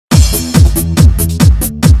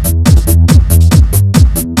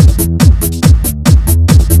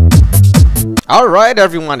All right,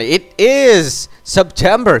 everyone. It is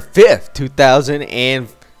September 5th,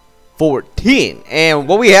 2014. And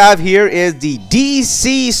what we have here is the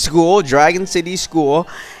DC school, Dragon City School.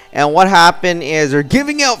 And what happened is they're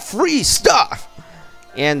giving out free stuff.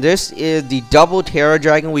 And this is the double Terra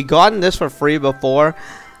Dragon. We gotten this for free before,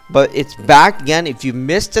 but it's back again. If you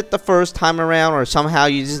missed it the first time around or somehow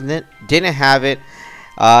you just didn't have it,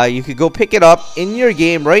 you could go pick it up in your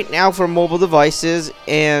game right now for mobile devices.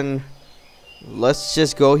 And let's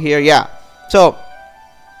just go here. Yeah, so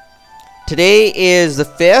today is the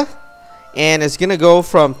 5th, and it's gonna go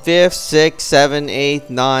from 5th, 6th, 7th, 8th,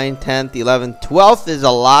 9th, 10th, 11th, 12th is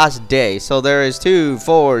the last day. So there is 2,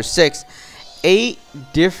 4, 6, 8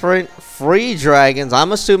 different free dragons.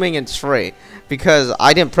 I'm assuming it's free because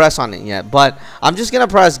I didn't press on it yet, but I'm just gonna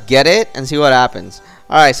press get it and see what happens.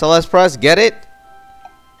 Alright, so let's press get it.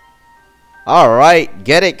 Alright,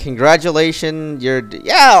 get it. Congratulations.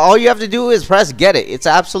 All you have to do is press get it. It's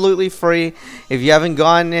absolutely free. If you haven't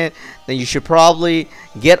gotten it, then you should probably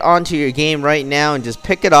get onto your game right now and just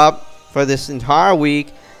pick it up for this entire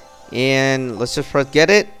week. And let's just press get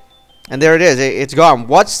it. And there it is. It's gone.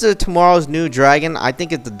 What's tomorrow's new dragon? I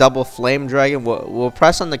think it's the double flame dragon. We'll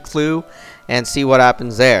press on the clue and see what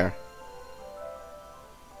happens there.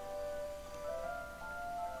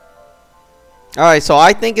 Alright, so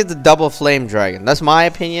I think it's a double flame dragon. That's my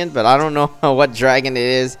opinion, but I don't know what dragon it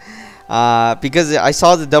is. Because I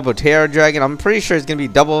saw the double Terra dragon. I'm pretty sure it's going to be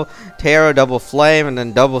double Terra, double flame, and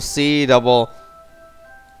then double C, double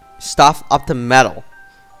stuff up to metal.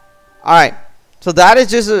 Alright, so that is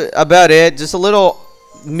just about it. Just a little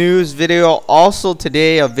news video. Also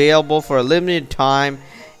today available for a limited time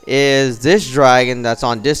is this dragon that's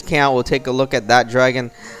on discount. We'll take a look at that dragon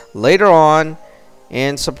later on.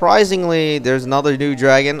 And surprisingly, there's another new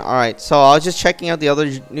dragon. Alright, so I was just checking out the other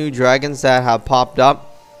new dragons that have popped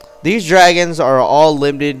up. These dragons are all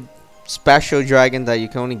limited special dragons that you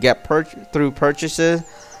can only get through purchases.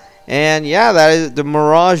 And yeah, that is the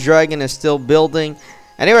Mirage dragon is still building.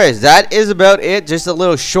 Anyways, that is about it. Just a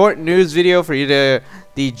little short news video for you to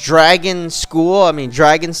the Dragon School. I mean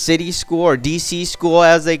Dragon City School, or DC School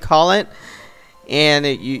as they call it. And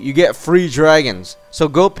you get free dragons. So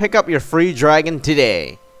go pick up your free dragon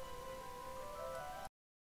today.